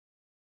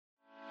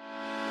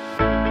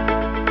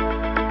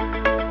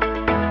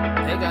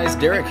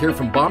guys, Derek here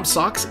from Bomb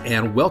Socks,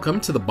 and welcome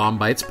to the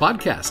BOM-BITES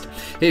podcast.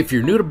 Hey, if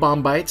you're new to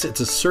BOM-BITES,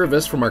 it's a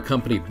service from our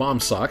company Bomb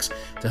Socks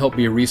to help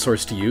be a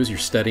resource to use. You're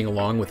studying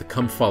along with the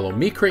Come Follow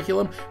Me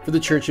curriculum for the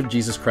Church of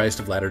Jesus Christ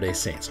of Latter-day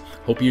Saints.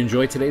 Hope you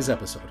enjoy today's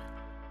episode.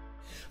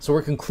 So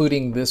we're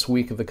concluding this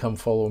week of the Come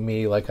Follow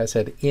Me, like I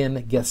said,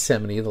 in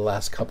Gethsemane the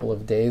last couple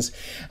of days.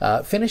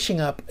 Finishing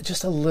up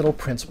just a little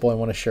principle I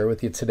want to share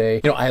with you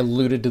today. I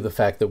alluded to the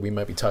fact that we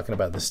might be talking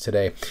about this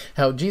today.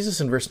 How Jesus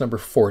in verse number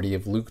 40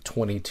 of Luke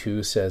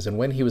 22 says, "And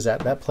when he was at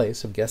that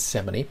place of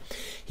Gethsemane,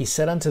 he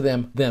said unto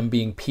them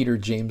being Peter,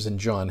 James, and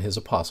John, his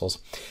apostles,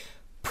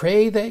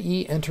 Pray that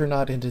ye enter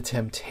not into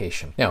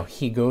temptation." Now,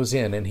 he goes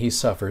in and he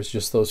suffers,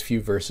 just those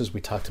few verses. We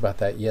talked about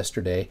that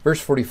yesterday.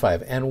 Verse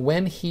 45, "And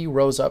when he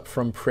rose up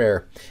from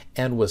prayer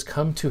and was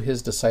come to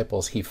his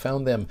disciples, he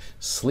found them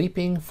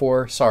sleeping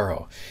for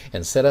sorrow,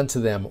 and said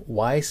unto them,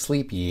 Why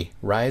sleep ye?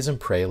 Rise and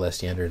pray,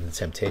 lest ye enter into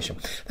temptation."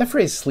 That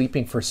phrase,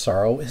 sleeping for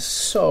sorrow, is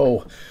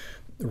so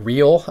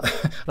real.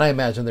 And I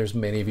imagine there's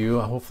many of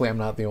you, hopefully I'm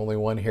not the only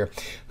one here,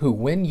 who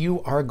when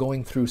you are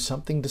going through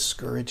something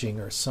discouraging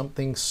or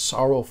something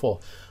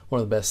sorrowful,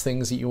 one of the best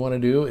things that you want to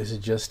do is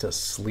just to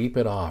sleep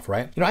it off,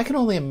 right? I can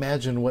only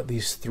imagine what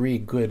these three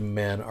good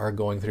men are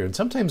going through. And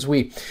sometimes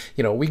we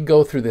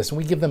go through this and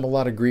we give them a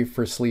lot of grief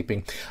for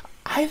sleeping.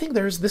 I think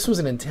this was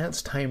an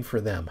intense time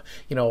for them.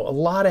 A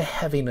lot of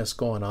heaviness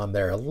going on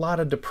there, a lot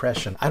of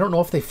depression. I don't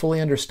know if they fully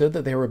understood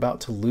that they were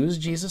about to lose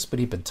Jesus, but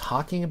he'd been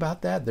talking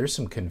about that. There's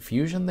some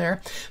confusion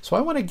there. So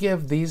I want to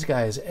give these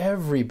guys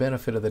every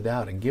benefit of the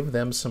doubt and give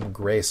them some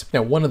grace.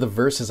 Now, one of the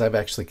verses I've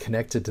actually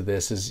connected to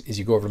this is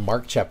you go over to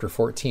Mark chapter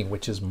 14,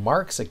 which is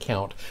Mark's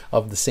account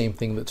of the same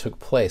thing that took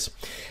place.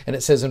 And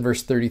it says in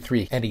verse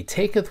 33, "And he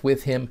taketh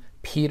with him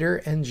Peter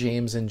and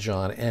James and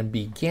John, and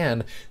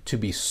began to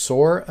be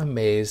sore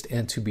amazed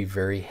and to be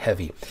very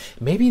heavy."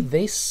 Maybe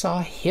they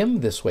saw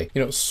him this way.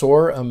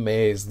 Sore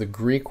amazed, the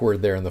Greek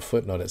word there in the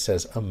footnote, it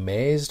says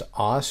amazed,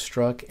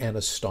 awestruck, and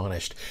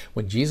astonished.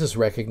 When Jesus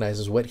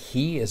recognizes what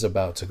he is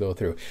about to go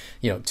through,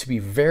 to be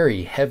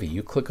very heavy.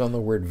 You click on the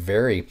word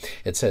very,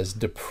 it says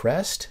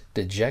depressed,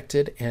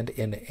 dejected, and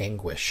in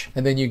anguish.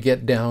 And then you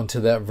get down to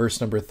that verse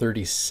number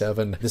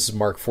 37. This is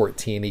Mark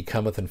 14. "He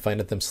cometh and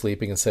findeth them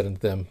sleeping, and said unto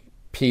them,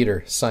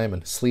 Peter,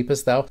 Simon,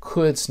 sleepest thou?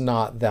 Couldst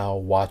not thou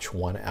watch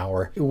 1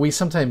 hour?" We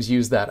sometimes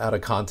use that out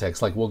of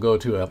context, like we'll go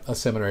to a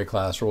seminary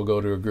class or we'll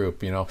go to a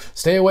group,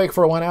 stay awake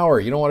for 1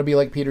 hour. You don't want to be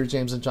like Peter,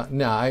 James, and John.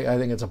 No, I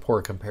think it's a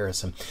poor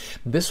comparison.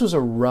 This was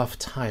a rough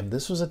time.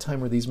 This was a time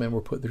where these men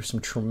were put through some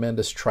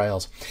tremendous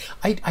trials.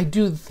 I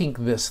do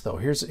think this, though.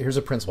 Here's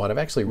a principle, and I've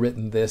actually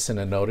written this in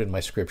a note in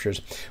my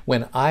scriptures.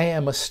 When I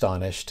am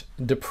astonished,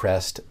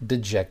 depressed,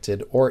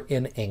 dejected, or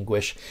in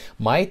anguish,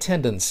 my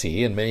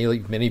tendency, and many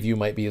of you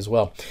might be as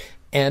well,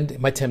 and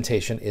my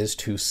temptation is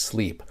to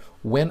sleep,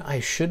 when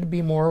I should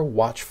be more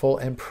watchful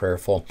and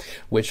prayerful,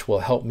 which will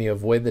help me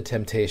avoid the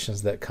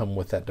temptations that come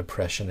with that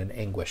depression and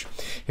anguish.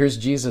 Here's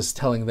Jesus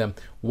telling them,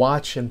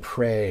 watch and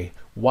pray,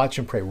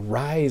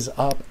 rise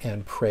up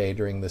and pray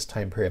during this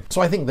time period.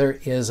 So I think there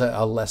is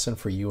a lesson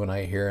for you and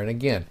I here. And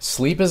again,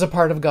 sleep is a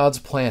part of God's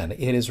plan.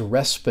 It is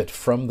respite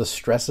from the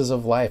stresses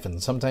of life,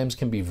 and sometimes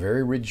can be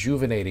very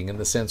rejuvenating in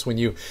the sense when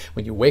you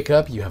wake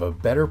up, you have a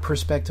better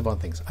perspective on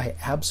things. I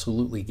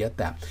absolutely get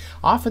that.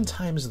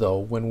 Oftentimes, though,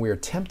 when we're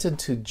tempted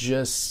to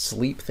just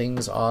sleep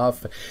things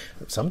off,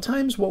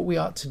 sometimes what we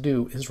ought to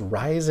do is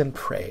rise and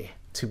pray,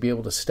 to be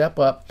able to step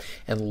up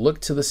and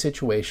look to the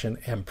situation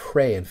and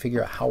pray and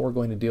figure out how we're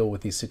going to deal with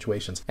these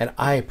situations. And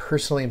I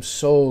personally am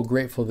so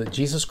grateful that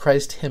Jesus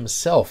Christ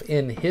himself,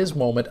 in his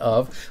moment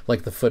of,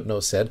 like the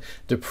footnote said,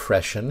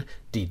 depression,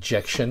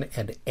 dejection,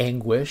 and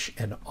anguish,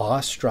 and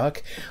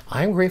awestruck,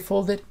 I'm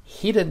grateful that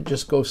he didn't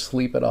just go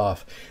sleep it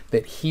off,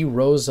 that he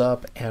rose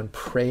up and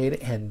prayed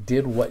and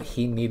did what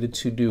he needed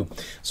to do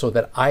so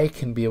that I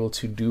can be able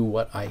to do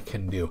what I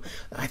can do.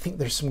 I think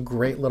there's some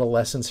great little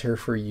lessons here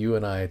for you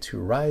and I to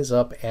rise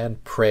up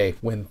and pray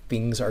when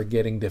things are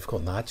getting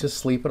difficult, not just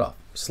sleep it off.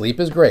 Sleep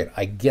is great,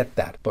 I get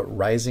that, but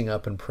rising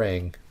up and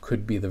praying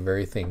could be the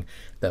very thing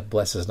that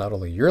blesses not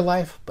only your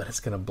life, but it's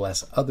going to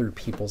bless other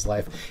people's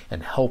life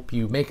and help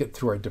you make it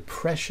through our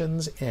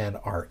depressions and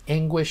our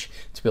anguish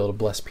to be able to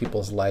bless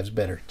people's lives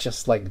better,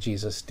 just like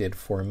Jesus did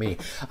for me.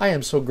 I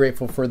am so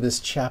grateful for this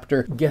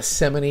chapter.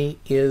 Gethsemane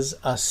is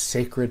a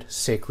sacred,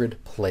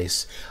 sacred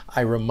place.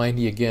 I remind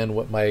you again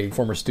what my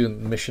former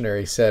student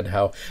missionary said,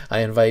 how I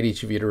invite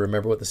each of you to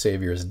remember what the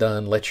Savior has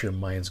done. Let your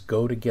minds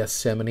go to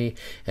Gethsemane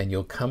and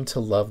you'll come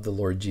to love the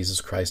Lord Jesus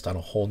Christ on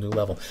a whole new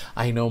level.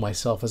 I know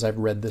myself, as I've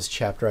read this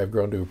chapter, I've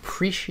grown to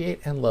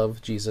appreciate and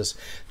love Jesus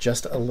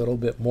just a little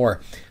bit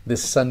more.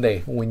 This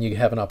Sunday, when you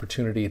have an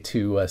opportunity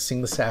to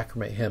sing the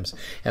sacrament hymns,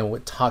 and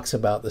what talks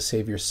about the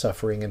Savior's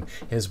suffering and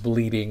his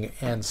bleeding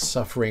and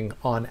suffering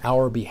on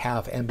our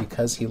behalf and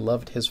because he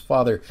loved his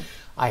Father,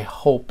 I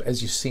hope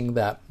as you sing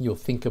that, you'll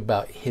think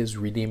about his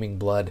redeeming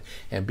blood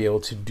and be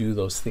able to do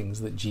those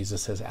things that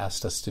Jesus has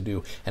asked us to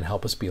do and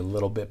help us be a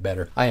little bit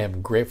better. I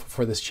am grateful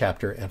for this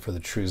chapter and for the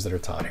truths that are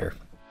taught here.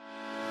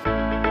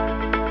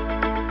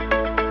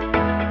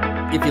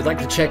 If you'd like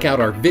to check out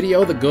our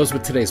video that goes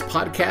with today's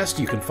podcast,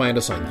 you can find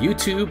us on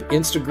YouTube,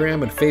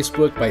 Instagram, and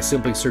Facebook by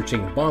simply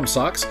searching BOM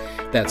Socks.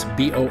 That's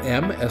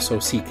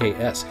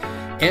BOMSOCKS.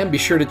 And be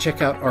sure to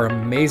check out our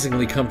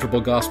amazingly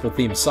comfortable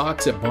gospel-themed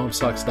socks at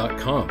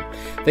BOMSocks.com.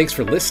 Thanks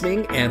for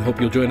listening, and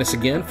hope you'll join us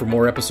again for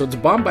more episodes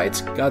of BOM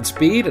Bites.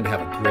 Godspeed, and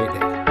have a great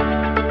day.